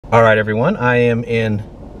All right, everyone, I am in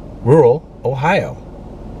rural Ohio.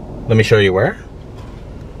 Let me show you where.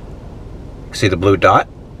 See the blue dot?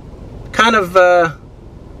 Kind of, I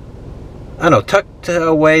don't know, tucked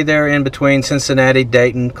away there in between Cincinnati,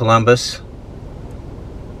 Dayton, Columbus.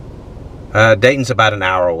 Dayton's about an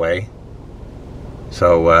hour away.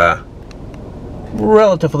 So,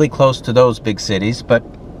 relatively close to those big cities, but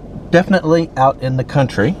definitely out in the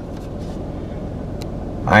country.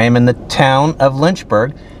 I am in the town of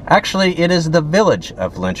Lynchburg. Actually, it is the village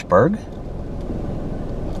of Lynchburg.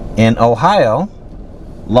 In Ohio,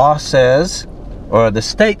 law says, or the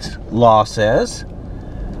state's law says,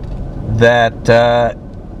 that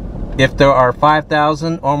if there are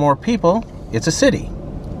 5,000 or more people, it's a city.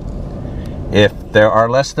 If there are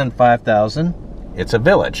less than 5,000, it's a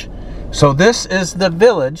village. So this is the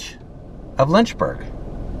village of Lynchburg,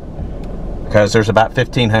 because there's about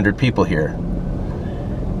 1,500 people here.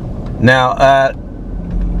 Now,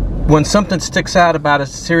 when something sticks out about a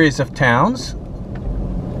series of towns,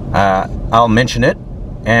 I'll mention it.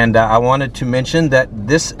 And I wanted to mention that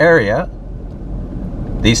this area,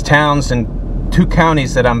 these towns and 2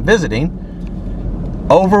 counties that I'm visiting,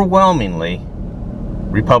 overwhelmingly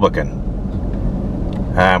Republican.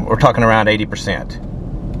 We're talking around 80%.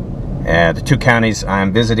 And the 2 counties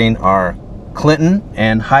I'm visiting are Clinton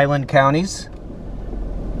and Highland counties.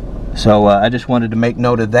 So I just wanted to make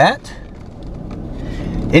note of that.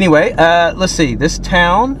 Anyway, let's see, this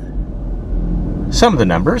town, some of the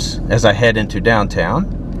numbers as I head into downtown.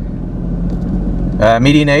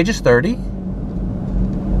 Median age is 30.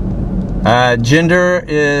 Gender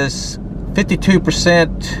is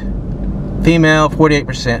 52% female,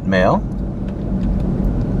 48% male.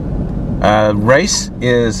 Race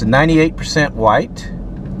is 98% white,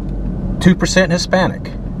 2%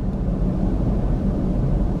 Hispanic.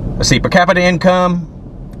 Let's see, per capita income,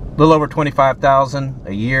 a little over $25,000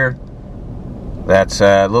 a year. That's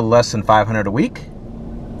a little less than $500 a week.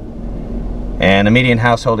 And the median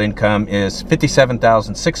household income is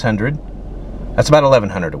 $57,600. That's about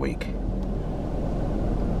 $1,100 a week.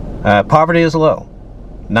 Poverty is low,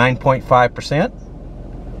 9.5%.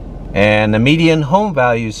 And the median home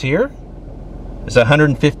values here is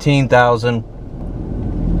 $115,000.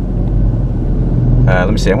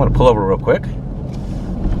 Let me see, I'm going to pull over real quick.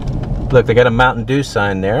 Look, they got a Mountain Dew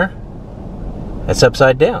sign there. That's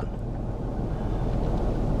upside down.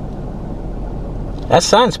 That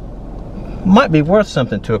sign's might be worth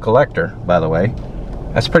something to a collector, by the way.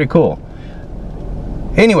 That's pretty cool.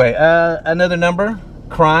 Anyway, another number,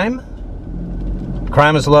 crime.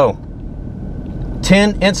 Crime is low.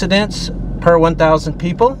 10 incidents per 1,000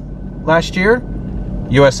 people last year.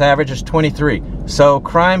 US average is 23. So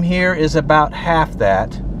crime here is about half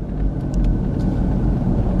that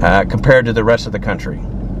compared to the rest of the country.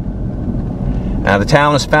 The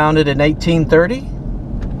town was founded in 1830.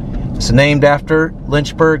 It's named after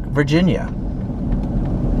Lynchburg, Virginia.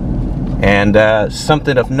 And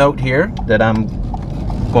something of note here that I'm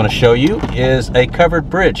going to show you is a covered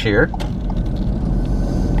bridge here.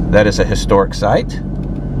 That is a historic site.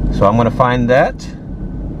 So I'm going to find that.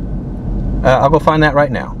 I'll go find that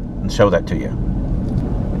right now and show that to you.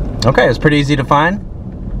 Okay, it's pretty easy to find.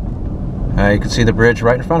 You can see the bridge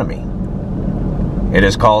right in front of me. It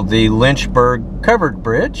is called the Lynchburg Covered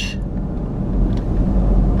Bridge.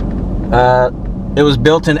 It was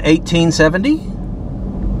built in 1870.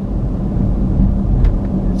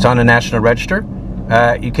 It's on the National Register.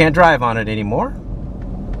 You can't drive on it anymore,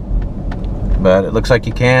 but it looks like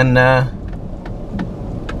you can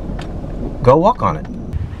go walk on it.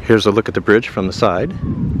 Here's a look at the bridge from the side.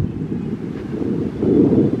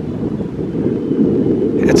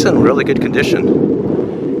 It's in really good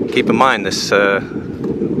condition. Keep in mind this,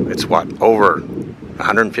 it's what, over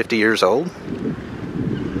 150 years old?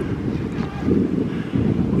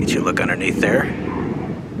 Get you a look underneath there.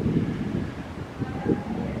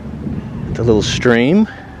 The little stream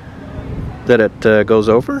that it goes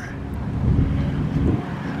over.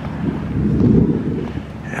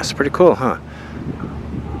 That's pretty cool, huh?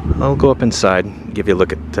 I'll go up inside and give you a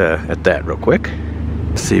look at that real quick.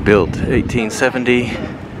 Let's see, built 1870.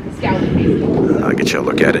 I'll get you a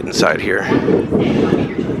look at it inside here.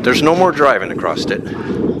 There's no more driving across it,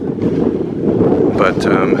 but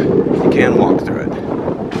you can walk through it.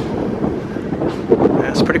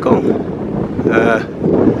 That's pretty cool.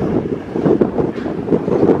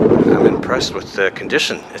 I'm impressed with the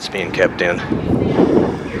condition it's being kept in.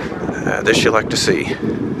 This you like to see.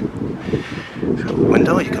 So the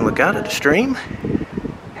window, you can look out at the stream.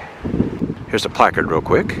 Here's a placard real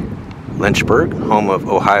quick. Lynchburg, home of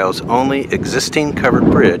Ohio's only existing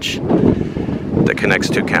covered bridge that connects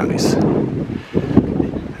 2 counties.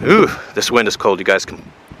 Ooh, this wind is cold. You guys can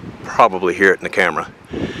probably hear it in the camera.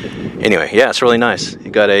 Anyway, yeah, it's really nice. You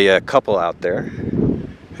got a couple out there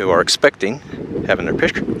who are expecting having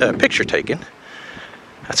their picture taken.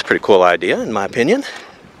 That's a pretty cool idea, in my opinion.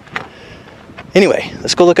 Anyway,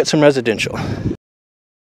 let's go look at some residential.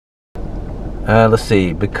 Let's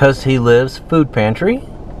see. Because he lives, food pantry,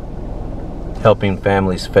 helping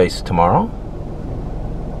families face tomorrow.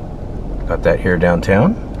 Got that here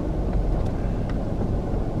downtown.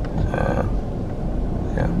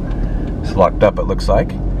 Yeah, it's locked up, it looks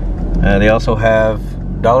like. They also have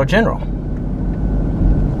Dollar General.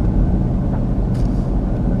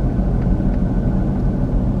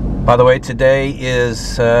 By the way, today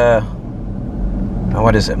is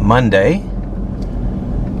what is it? Monday.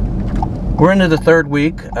 We're into the third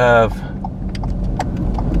week of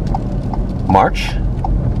March.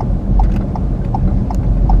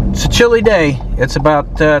 It's a chilly day. It's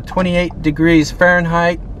about 28 degrees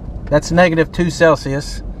Fahrenheit. That's -2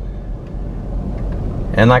 Celsius.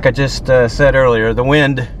 And like I just said earlier, the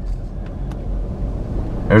wind,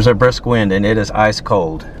 there's a brisk wind and it is ice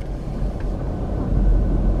cold.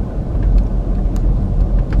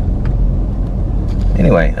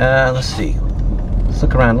 Anyway, let's see. Let's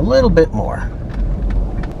look around a little bit more.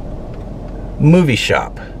 Movie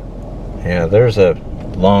shop. Yeah, there's a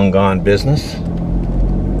long gone business.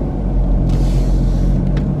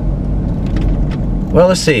 Well,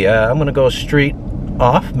 let's see. I'm going to go street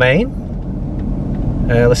off Main.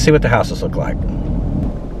 Let's see what the houses look like.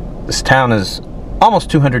 This town is almost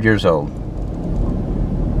 200 years old.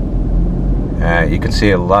 You can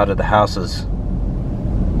see a lot of the houses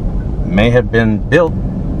may have been built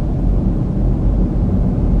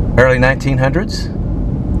early 1900s.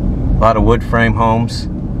 A lot of wood frame homes.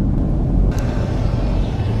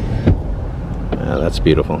 That's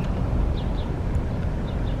beautiful.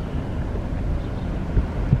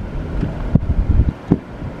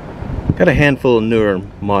 Got a handful of newer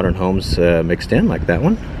modern homes mixed in, like that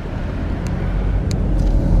one.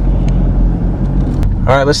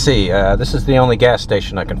 Alright, let's see. This is the only gas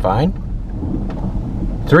station I can find.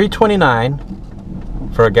 $3.29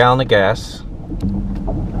 for a gallon of gas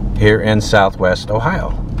here in Southwest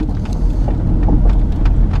Ohio.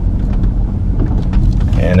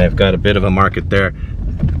 And they've got a bit of a market there.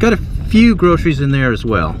 Got a few groceries in there as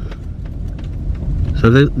well.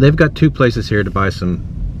 So they've got two places here to buy some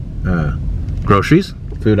groceries,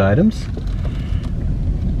 food items.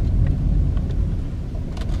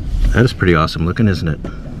 That is pretty awesome looking, isn't it?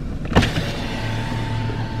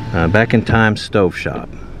 Back in time stove shop.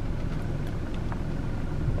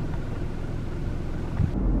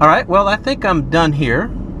 Alright, well, I think I'm done here.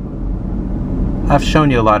 I've shown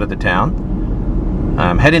you a lot of the town.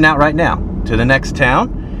 I'm heading out right now to the next town.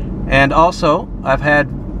 And also, I've had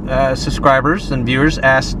subscribers and viewers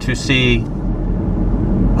ask to see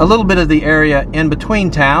a little bit of the area in between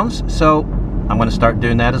towns, so I'm going to start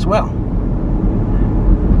doing that as well.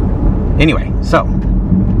 Anyway, so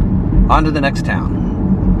on to the next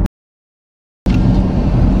town.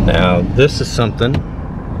 Now this is something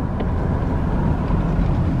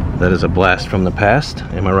that is a blast from the past,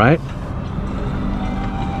 am I right?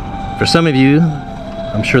 For some of you,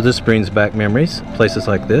 I'm sure this brings back memories, places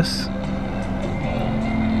like this.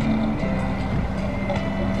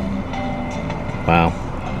 Wow.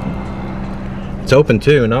 It's open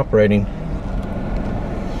too and operating.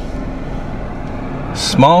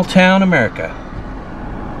 Small town America.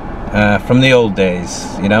 From the old days,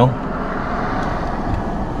 you know,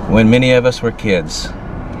 when many of us were kids.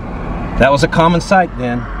 That was a common sight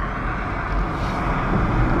then.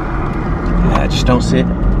 I just don't see it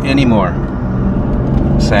anymore,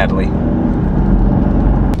 sadly.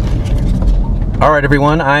 Alright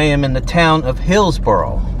everyone, I am in the town of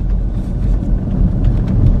Hillsboro.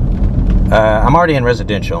 I'm already in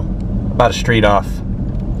residential, about a street off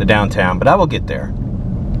the downtown, but I will get there.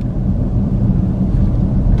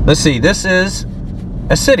 Let's see, this is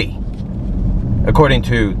a city, according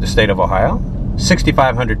to the state of Ohio.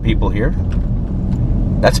 6,500 people here.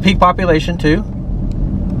 That's peak population too.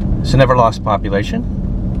 It's a never lost population.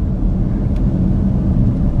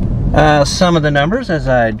 Some of the numbers as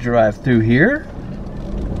I drive through here.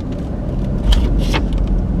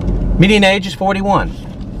 Median age is 41.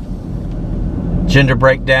 Gender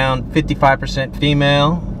breakdown, 55%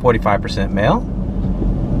 female, 45% male.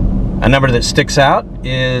 A number that sticks out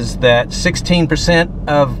is that 16%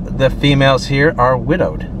 of the females here are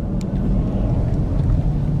widowed.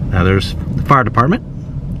 Now there's the fire department.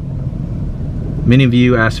 Many of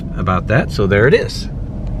you asked about that, so there it is.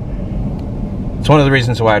 It's one of the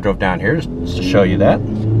reasons why I drove down here, is to show you that.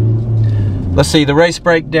 Let's see, the race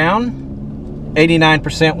breakdown.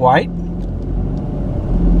 89% white,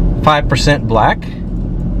 5% black,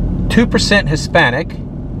 2% Hispanic,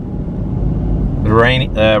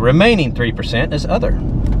 the remaining 3% is other.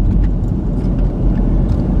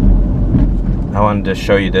 I wanted to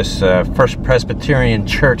show you this First Presbyterian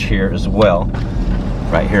Church here as well,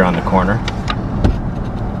 right here on the corner.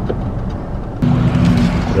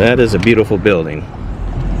 That is a beautiful building.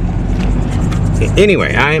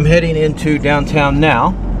 Anyway, I am heading into downtown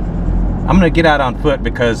now. I'm going to get out on foot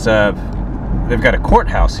because they've got a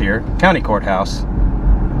courthouse here, county courthouse,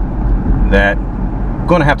 that I'm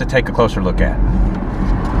going to have to take a closer look at.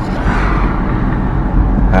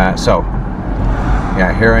 So,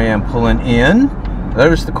 yeah, here I am pulling in.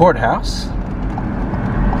 There's the courthouse.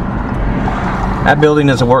 That building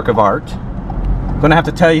is a work of art. I'm going to have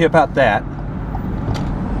to tell you about that.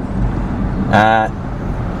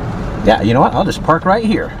 Yeah, you know what? I'll just park right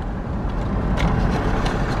here.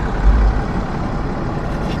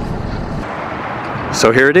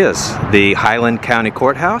 So here it is, the Highland County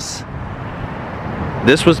Courthouse.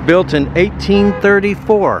 This was built in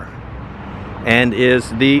 1834 and is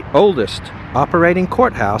the oldest operating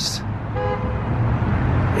courthouse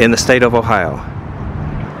in the state of Ohio.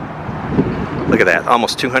 Look at that,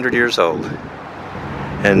 almost 200 years old.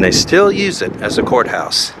 And they still use it as a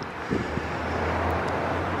courthouse.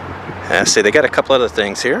 See, they got a couple other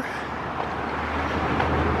things here.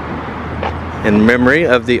 In memory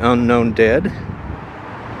of the unknown dead.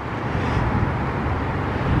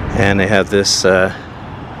 And they have this,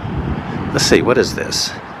 let's see, what is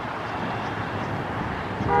this?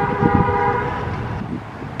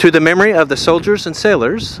 To the memory of the soldiers and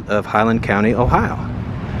sailors of Highland County, Ohio,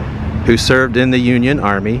 who served in the Union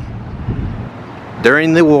Army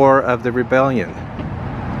during the War of the Rebellion.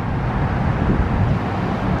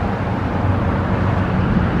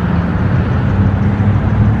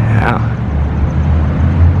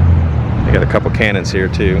 They got a couple cannons here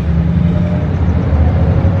too.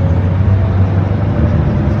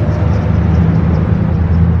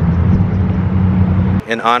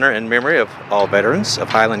 In honor and memory of all veterans of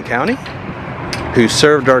Highland County who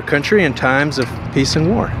served our country in times of peace and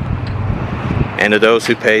war, and to those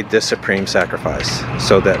who paid this supreme sacrifice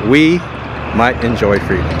so that we might enjoy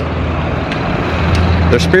freedom.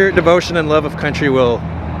 Their spirit, devotion, and love of country will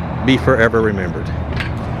be forever remembered.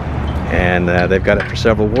 And they've got it for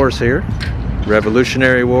several wars here.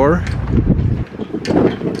 Revolutionary War,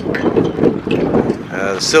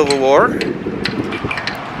 the Civil War,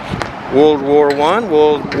 World War I,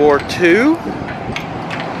 World War II,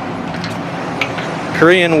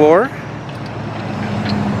 Korean War,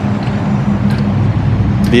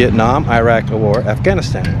 Vietnam, Iraq War,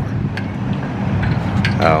 Afghanistan War.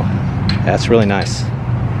 Oh, that's really nice.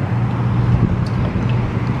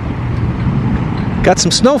 Got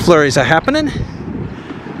some snow flurries happening.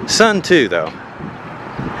 Sun too, though.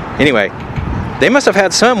 Anyway, they must have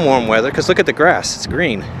had some warm weather because look at the grass, it's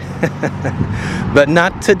green. But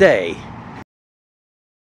not today.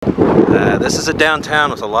 This is a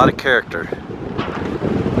downtown with a lot of character.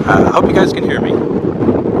 I hope you guys can hear me.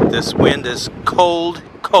 This wind is cold,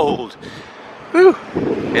 cold. Whew.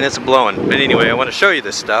 And it's blowing. But anyway, I want to show you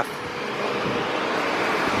this stuff.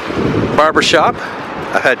 Barbershop.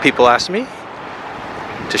 I've had people ask me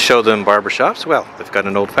to show them barbershops. Well, they've got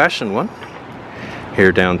an old-fashioned one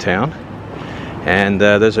here downtown. And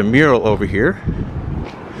there's a mural over here.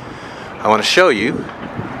 I want to show you. Look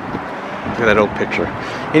at that old picture.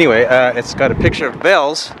 Anyway, it's got a picture of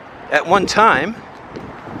bells. At one time,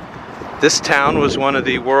 this town was one of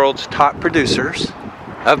the world's top producers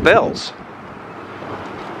of bells.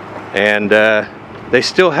 And they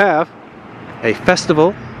still have a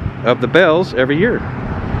festival of the bells every year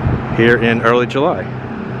here in early July.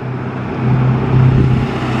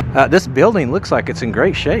 This building looks like it's in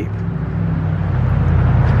great shape.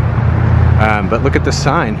 But look at the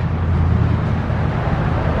sign.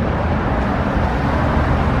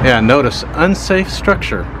 Yeah, notice unsafe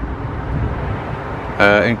structure.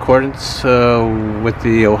 In accordance with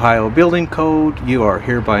the Ohio Building Code, you are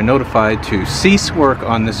hereby notified to cease work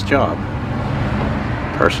on this job.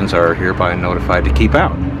 Persons are hereby notified to keep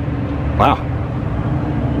out. Wow.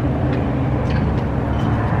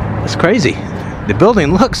 That's crazy. The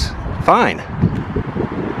building looks fine,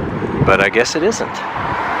 but I guess it isn't.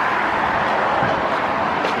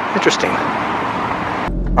 Interesting.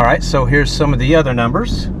 All right, so here's some of the other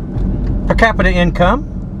numbers. Per capita income,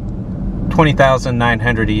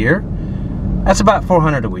 $20,900 a year. That's about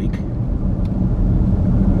 $400 a week.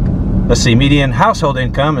 Let's see, median household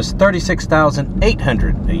income is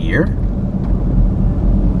 $36,800 a year.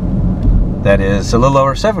 That is a little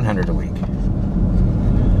over $700 a week.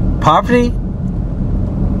 Poverty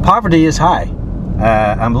Poverty is high.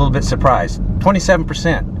 I'm a little bit surprised.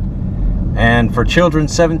 27%. And for children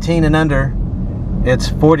 17 and under, it's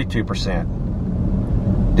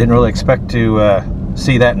 42%. Didn't really expect to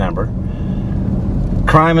see that number.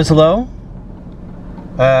 Crime is low.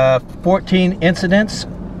 14 incidents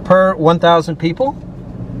per 1,000 people.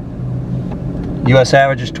 U.S.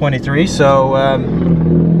 average is 23, so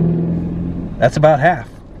that's about half.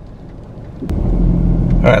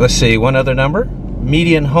 All right, let's see, one other number.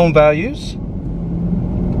 Median home values,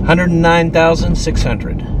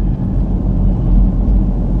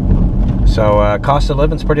 $109,600. So cost of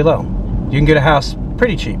living is pretty low. You can get a house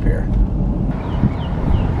pretty cheap here.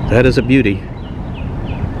 That is a beauty.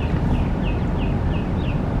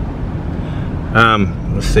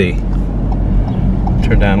 Let's see.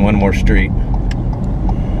 Turn down one more street.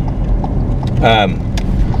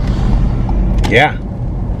 Yeah,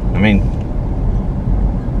 I mean,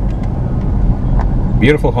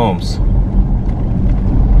 beautiful homes.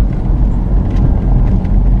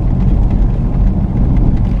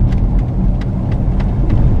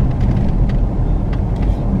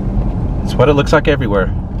 It's what it looks like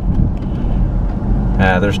everywhere.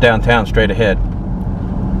 There's downtown straight ahead.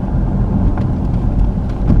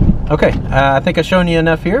 Okay, I think I've shown you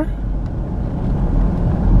enough here.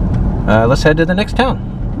 Let's head to the next town.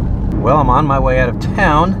 Well, I'm on my way out of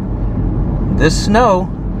town. This snow,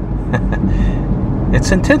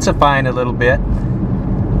 it's intensifying a little bit.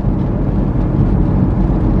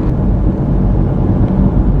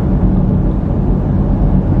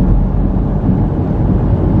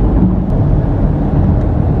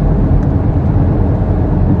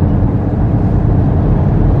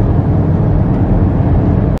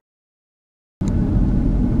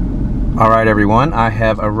 All right, everyone, I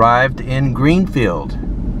have arrived in Greenfield,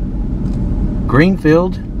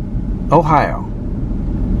 Ohio.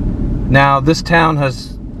 Now, this town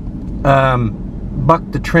has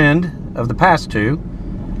bucked the trend of the past two.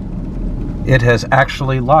 It has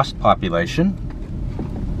actually lost population.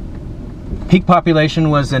 Peak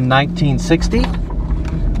population was in 1960.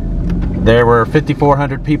 There were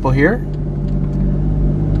 5,400 people here,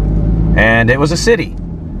 and it was a city.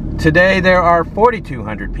 Today there are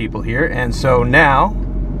 4,200 people here, and so now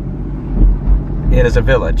it is a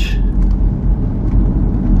village.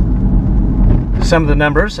 Some of the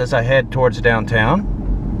numbers as I head towards downtown.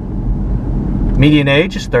 Median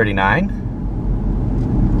age is 39.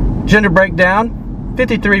 Gender breakdown,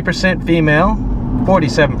 53% female,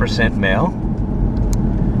 47% male.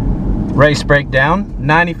 Race breakdown,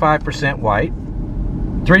 95% white,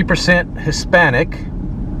 3% Hispanic,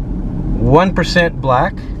 1%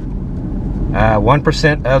 black,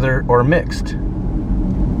 1% other or mixed.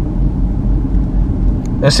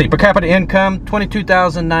 Let's see, per capita income,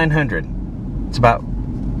 $22,900. It's about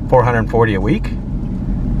 $440 a week.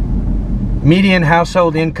 Median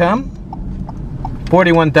household income,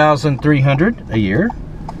 $41,300 a year.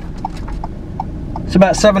 It's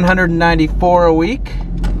about $794 a week.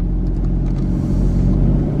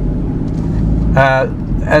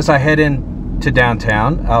 As I head into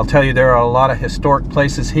downtown, I'll tell you there are a lot of historic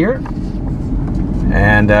places here,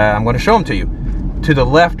 and I'm going to show them to you. To the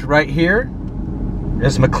left right here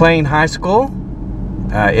is McLean High School.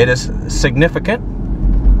 It is significant,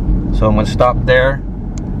 so I'm going to stop there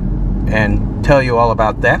and tell you all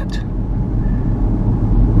about that.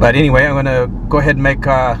 But anyway, I'm going to go ahead and make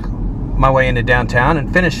my way into downtown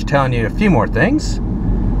and finish telling you a few more things.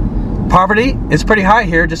 Poverty is pretty high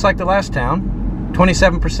here, just like the last town,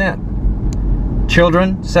 27%.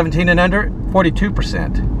 Children 17 and under,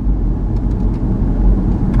 42%.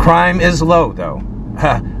 Crime is low, though.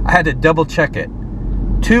 I had to double check it.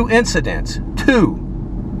 2 incidents, 2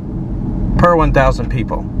 per 1,000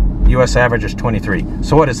 people. U.S. average is 23.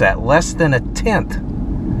 So what is that? Less than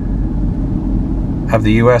 1/10 of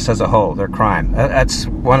the U.S. as a whole, their crime. That's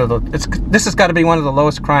one of the. This has got to be one of the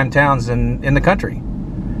lowest crime towns in the country.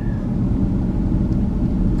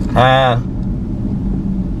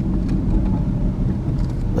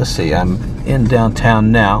 Let's see. I'm in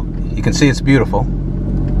downtown now. You can see it's beautiful.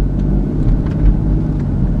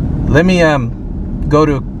 Let me go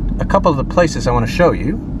to a couple of the places I want to show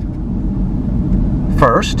you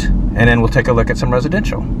first, and then we'll take a look at some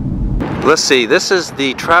residential. Let's see, this is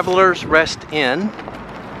the Travelers Rest Inn,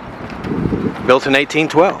 built in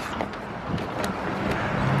 1812.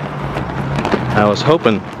 I was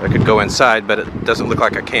hoping I could go inside, but it doesn't look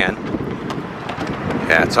like I can.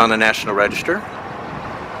 Yeah, it's on the National Register.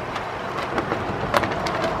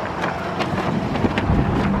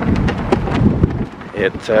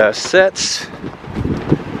 It sits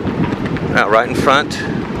out right in front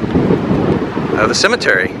of the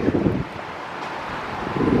cemetery.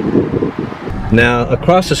 Now,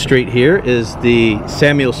 across the street here is the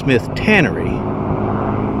Samuel Smith Tannery.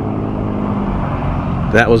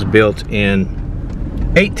 That was built in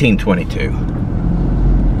 1822.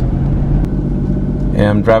 And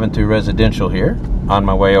I'm driving through residential here on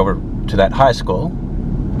my way over to that high school.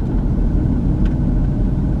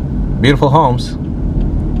 Beautiful homes.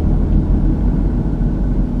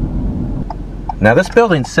 Now this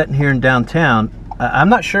building's sitting here in downtown. I'm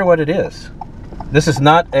not sure what it is. This is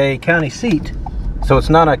not a county seat, so it's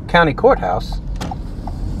not a county courthouse.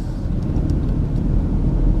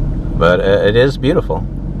 But it is beautiful.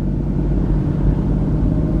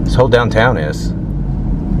 This whole downtown is.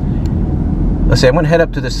 Let's see, I'm going to head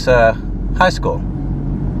up to this high school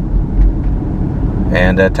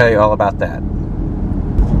and tell you all about that.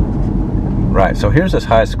 Right, so here's this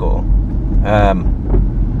high school.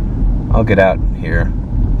 I'll get out here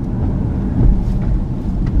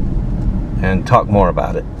and talk more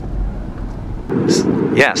about it.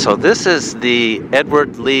 Yeah, so this is the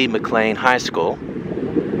Edward Lee McLean High School,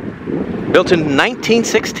 built in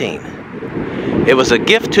 1916. It was a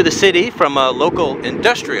gift to the city from a local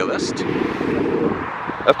industrialist.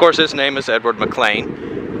 Of course, his name is Edward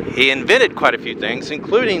McLean. He invented quite a few things,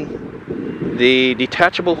 including the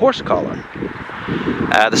detachable horse collar.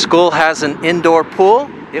 The school has an indoor pool.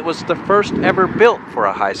 It was the first ever built for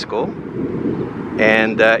a high school,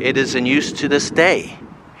 and it is in use to this day,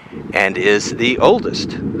 and is the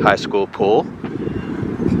oldest high school pool,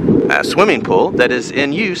 swimming pool, that is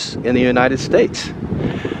in use in the United States.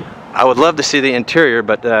 I would love to see the interior,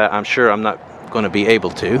 but I'm sure I'm not going to be able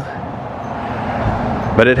to.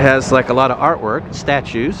 But it has like a lot of artwork,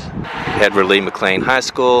 statues. Edward Lee McLean High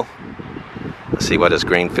School. Let's see, what is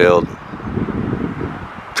Greenfield?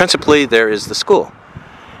 Principally, there is the school.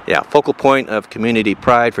 Yeah, focal point of community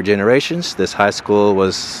pride for generations. This high school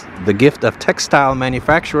was the gift of textile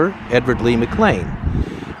manufacturer Edward Lee McLean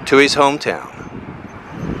to his hometown.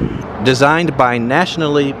 Designed by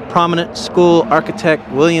nationally prominent school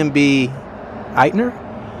architect William B. Eitner,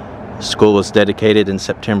 the school was dedicated in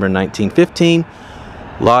September 1915,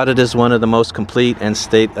 lauded as one of the most complete and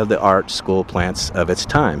state-of-the-art school plants of its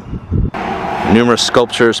time. Numerous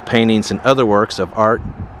sculptures, paintings, and other works of art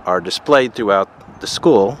are displayed throughout the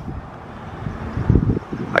school.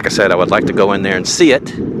 Like I said, I would like to go in there and see it.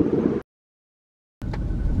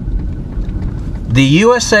 The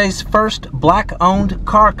USA's first black-owned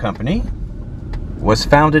car company was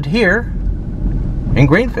founded here in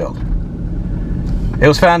Greenfield. It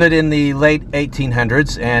was founded in the late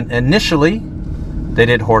 1800s, and initially they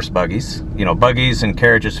did horse buggies, you know, buggies and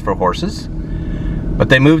carriages for horses. But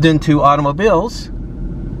they moved into automobiles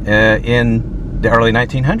in the early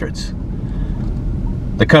 1900s.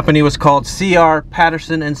 The company was called C.R.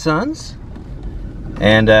 Patterson and Sons,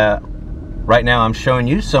 and right now I'm showing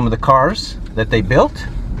you some of the cars that they built.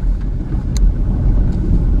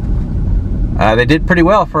 They did pretty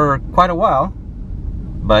well for quite a while,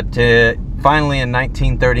 but finally in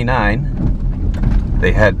 1939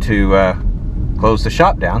 they had to close the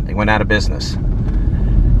shop down. They went out of business.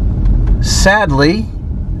 Sadly,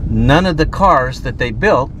 none of the cars that they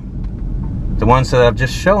built, the ones that I've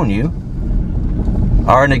just shown you,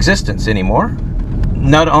 are in existence anymore.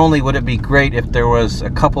 Not only would it be great if there was a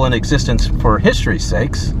couple in existence for history's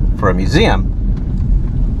sakes, for a museum.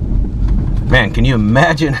 Man, can you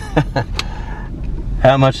imagine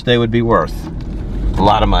how much they would be worth? A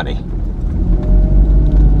lot of money.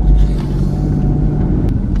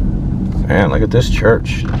 Man, look at this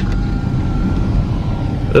church.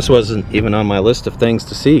 This wasn't even on my list of things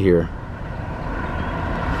to see here.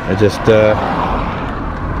 I just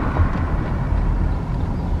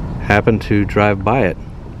happened to drive by it.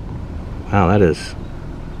 Wow, that is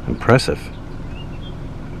impressive.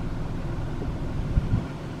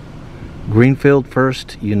 Greenfield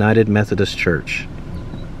First United Methodist Church.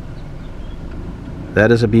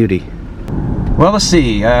 That is a beauty. Well, let's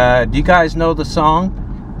see. Do you guys know the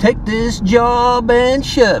song? Take this job and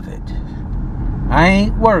shove it. I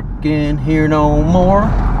ain't working here no more.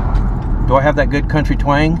 Do I have that good country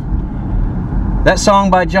twang? That song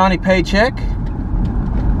by Johnny Paycheck.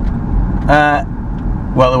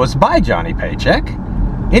 Well, it was by Johnny Paycheck.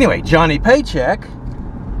 Anyway, Johnny Paycheck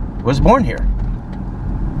was born here.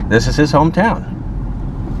 This is his hometown.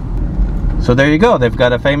 So there you go. They've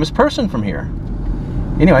got a famous person from here.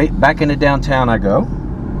 Anyway, back into downtown I go.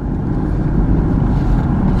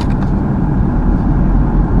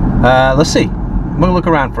 Let's see. I'm going to look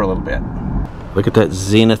around for a little bit. Look at that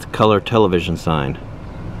Zenith color television sign.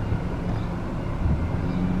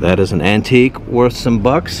 That is an antique worth some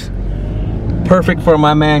bucks. Perfect for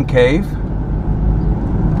my man cave.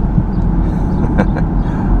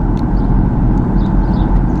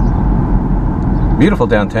 Beautiful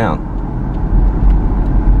downtown.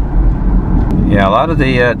 Yeah, a lot of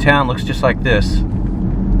the town looks just like this.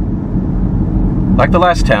 Like the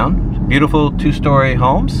last town. Beautiful two-story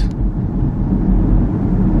homes.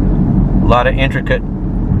 A lot of intricate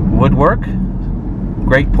woodwork.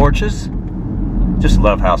 Great porches. Just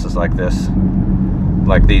love houses like this.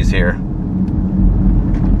 Like these here.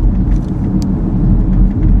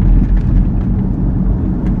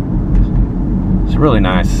 It's really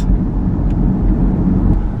nice.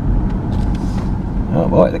 Oh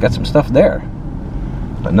boy, they got some stuff there.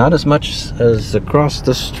 But not as much as across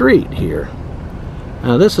the street here.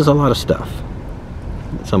 Now this is a lot of stuff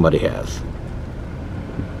that somebody has.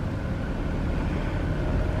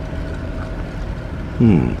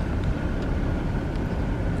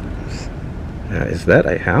 Is that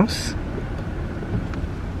a house?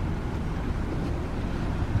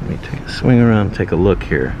 Let me swing around and take a look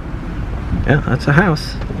here. Yeah, that's a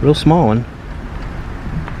house. Real small one.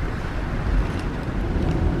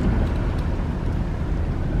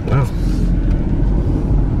 Wow.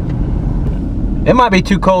 It might be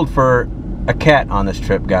too cold for a cat on this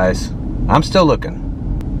trip, guys. I'm still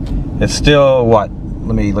looking. It's still, what?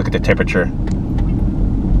 Let me look at the temperature.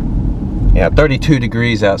 Yeah, 32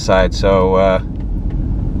 degrees outside, so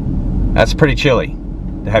that's pretty chilly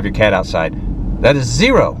to have your cat outside. That is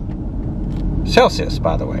 0 Celsius,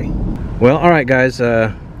 by the way. Well, all right, guys.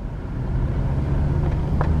 I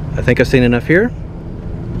think I've seen enough here.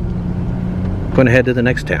 Going to head to the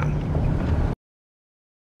next town.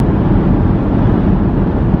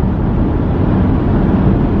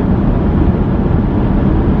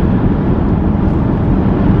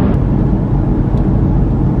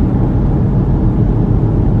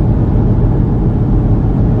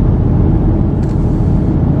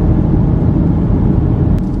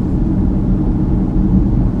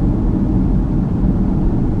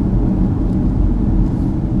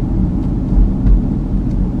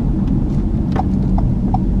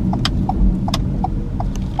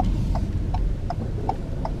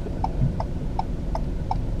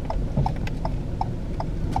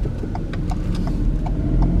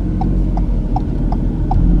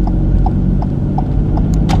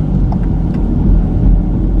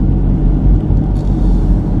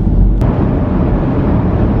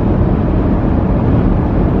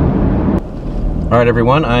 Alright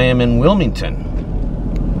everyone, I am in Wilmington.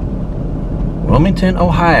 Wilmington,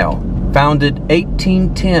 Ohio. Founded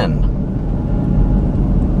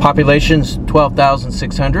 1810. Population's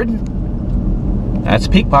 12,600. That's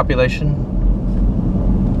peak population.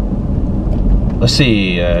 Let's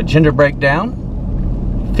see, gender breakdown.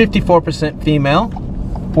 54% female,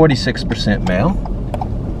 46% male.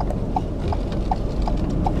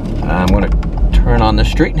 I'm going to turn on the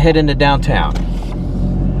street and head into downtown.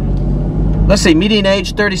 Let's see, median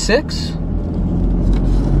age 36.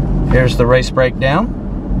 Here's the race breakdown.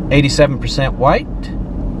 87% white,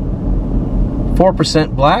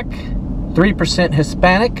 4% black, 3%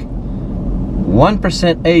 Hispanic,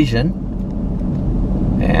 1% Asian,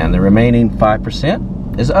 and the remaining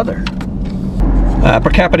 5% is other. Per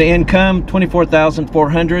capita income,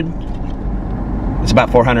 $24,400. It's about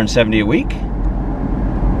 $470 a week.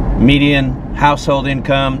 Median household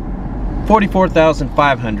income,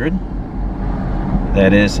 $44,500.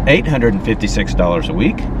 That is $856 a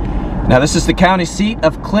week. Now this is the county seat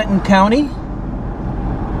of Clinton County.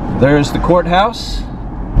 There's the courthouse.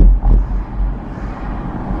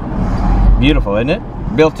 Beautiful, isn't it?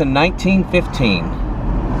 Built in 1915.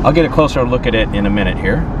 I'll get a closer look at it in a minute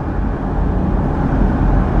here.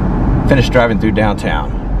 Finished driving through downtown.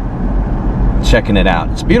 Checking it out.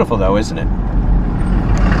 It's beautiful though, isn't it?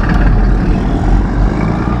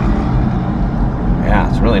 Yeah,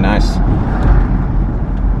 it's really nice.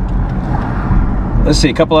 Let's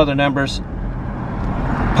see, a couple other numbers.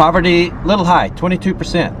 Poverty, little high,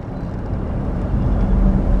 22%.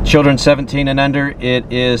 Children 17 and under, it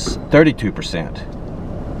is 32%.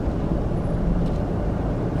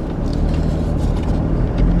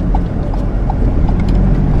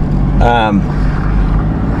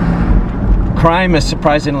 Crime is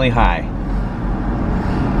surprisingly high.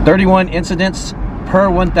 31 incidents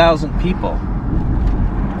per 1,000 people.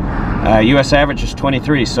 U.S. average is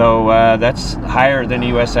 23, so that's higher than the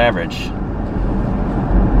U.S. average.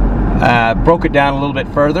 Broke it down a little bit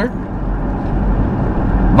further.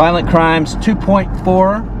 Violent crimes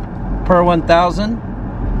 2.4 per 1,000.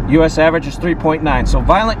 U.S. average is 3.9, so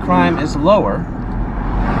violent crime is lower.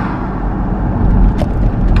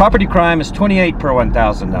 Property crime is 28 per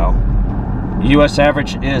 1,000 though. U.S.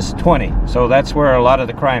 average is 20, so that's where a lot of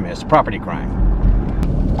the crime is, property crime.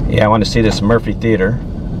 Yeah, I want to see this Murphy Theater.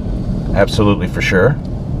 Absolutely, for sure.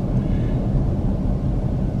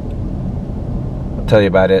 tell you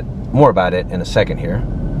more about it in a second here.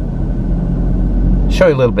 Show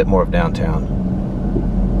you a little bit more of downtown.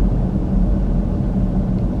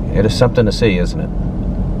 It is something to see, isn't it?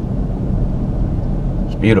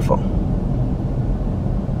 It's beautiful.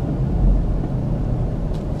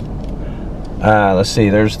 Let's see,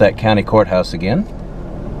 there's that county courthouse again.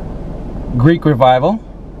 Greek Revival.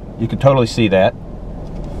 You can totally see that.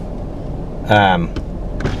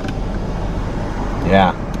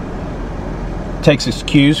 Yeah. Takes its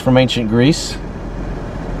cues from ancient Greece.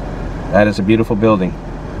 That is a beautiful building.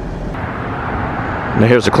 Now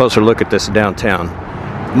here's a closer look at this downtown.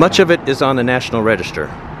 Much of it is on the National Register.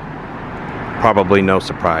 Probably no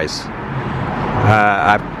surprise.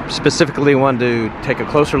 I specifically wanted to take a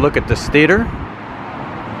closer look at this theater.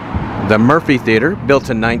 The Murphy Theater, built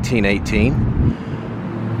in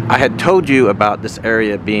 1918. I had told you about this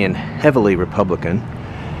area being heavily Republican,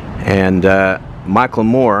 and Michael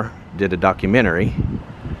Moore did a documentary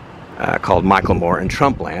called Michael Moore in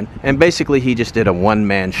Trumpland, and basically he just did a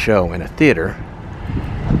one-man show in a theater,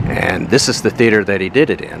 and this is the theater that he did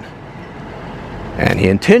it in. And he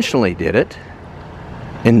intentionally did it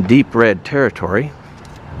in deep red territory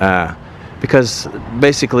because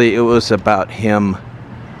basically it was about him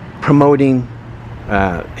promoting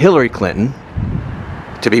Hillary Clinton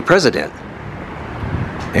to be president.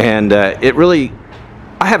 And it really,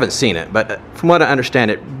 I haven't seen it, but from what I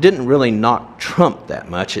understand, it didn't really knock Trump that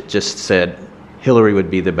much. It just said Hillary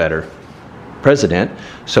would be the better president.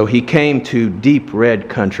 So he came to deep red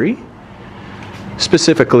country,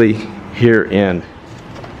 specifically here in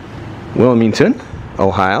Wilmington,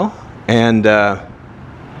 Ohio, and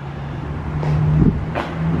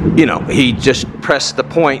you know, he just pressed the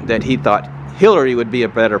point that he thought Hillary would be a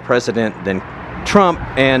better president than Trump,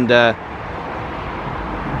 and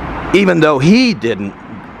even though he didn't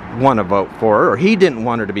want to vote for her, or he didn't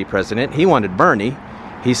want her to be president, he wanted Bernie,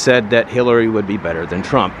 he said that Hillary would be better than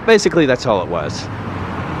Trump. Basically, that's all it was.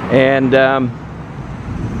 And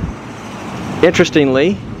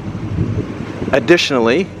interestingly,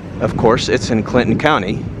 additionally, of course, it's in Clinton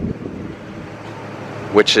County,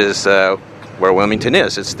 which is where Wilmington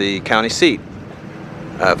is. It's the county seat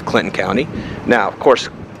of Clinton County. Now, of course,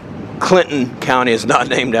 Clinton County is not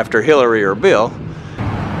named after Hillary or Bill.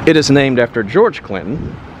 It is named after George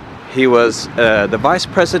Clinton. He was the Vice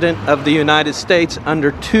President of the United States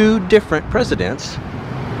under two different presidents,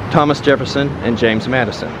 Thomas Jefferson and James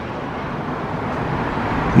Madison.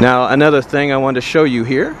 Now, another thing I want to show you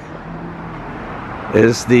here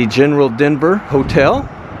is the General Denver Hotel.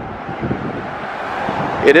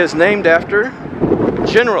 It is named after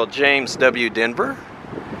General James W. Denver.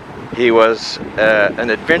 He was an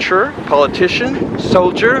adventurer, politician,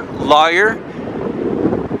 soldier, lawyer,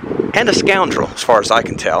 and a scoundrel, as far as I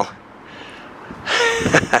can tell.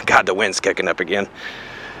 God, the wind's kicking up again.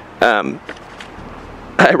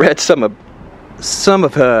 I read some of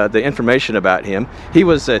the information about him. He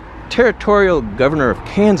was a territorial governor of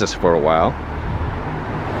Kansas for a while.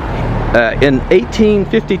 In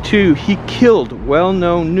 1852, he killed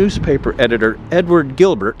well-known newspaper editor Edward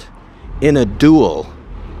Gilbert in a duel.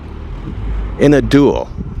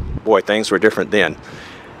 Boy, things were different then.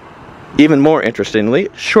 Even more interestingly,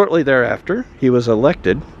 shortly thereafter, he was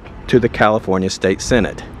elected to the California State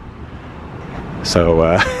Senate.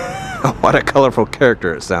 So, what a colorful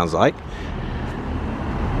character it sounds like.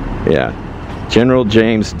 Yeah, General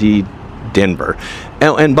James D. Denver.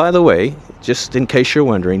 And by the way, just in case you're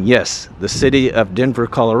wondering, yes, the city of Denver,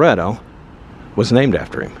 Colorado was named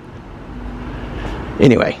after him.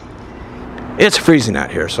 Anyway, it's freezing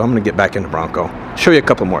out here, so I'm going to get back in the Bronco, show you a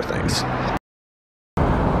couple more things.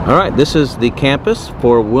 Alright, this is the campus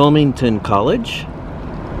for Wilmington College,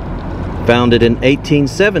 founded in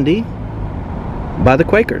 1870 by the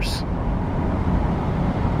Quakers.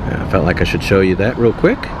 I felt like I should show you that real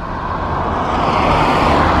quick.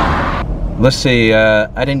 Let's see,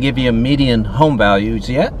 I didn't give you median home values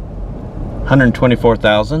yet.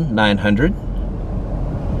 $124,900.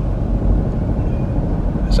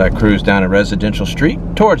 As I cruise down a residential street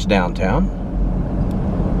towards downtown.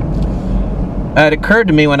 It occurred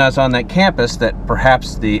to me when I was on that campus that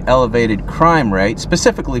perhaps the elevated crime rate,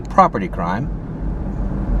 specifically property crime,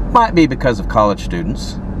 might be because of college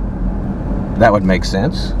students. That would make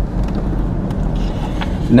sense.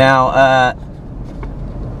 Now,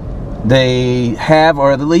 they have,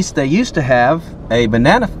 or at least they used to have, a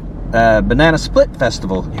banana split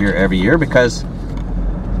festival here every year, because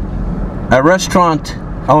a restaurant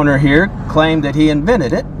owner here claimed that he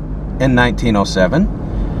invented it in 1907,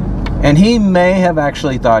 and he may have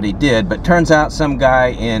actually thought he did, but turns out some guy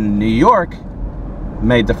in New York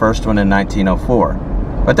made the first one in 1904.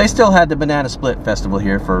 But they still had the Banana Split Festival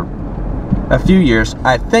here for a few years.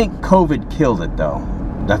 I think COVID killed it though.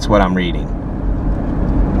 That's what I'm reading.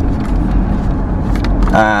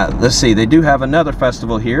 Let's see, they do have another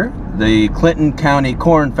festival here, the Clinton County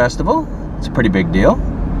Corn Festival. It's a pretty big deal.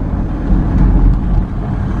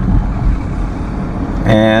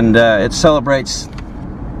 And it celebrates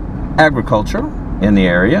agriculture in the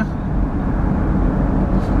area.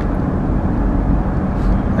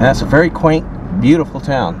 That's a very quaint, beautiful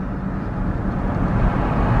town.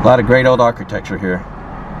 A lot of great old architecture here.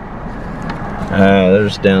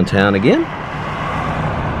 There's downtown again.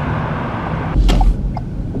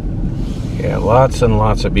 Yeah, lots and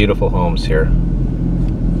lots of beautiful homes here.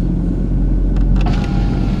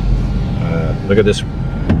 Look at this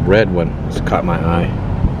red one. It's caught my eye.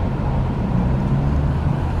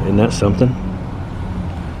 Isn't that something?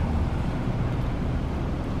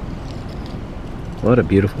 What a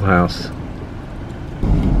beautiful house.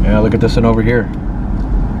 Yeah, look at this one over here.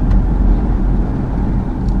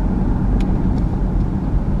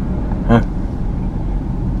 Huh.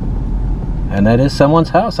 And that is someone's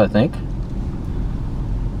house, I think.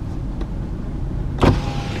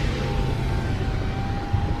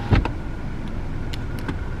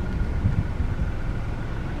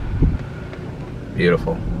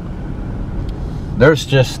 Beautiful. There's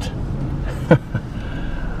just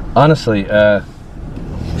honestly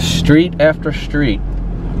street after street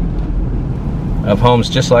of homes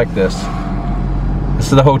just like this. This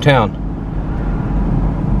is the whole town.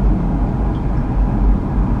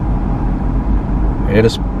 It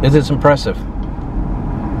is impressive.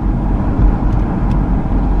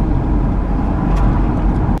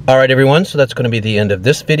 Alright everyone, so that's going to be the end of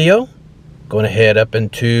this video. Going to head up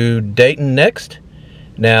into Dayton next.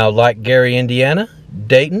 Now, like Gary, Indiana,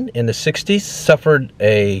 Dayton in the 60s suffered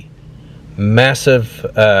a massive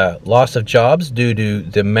loss of jobs due to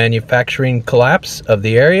the manufacturing collapse of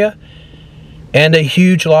the area and a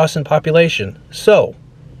huge loss in population. So,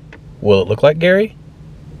 will it look like Gary?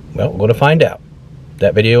 Well, we're going to find out.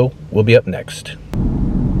 That video will be up next.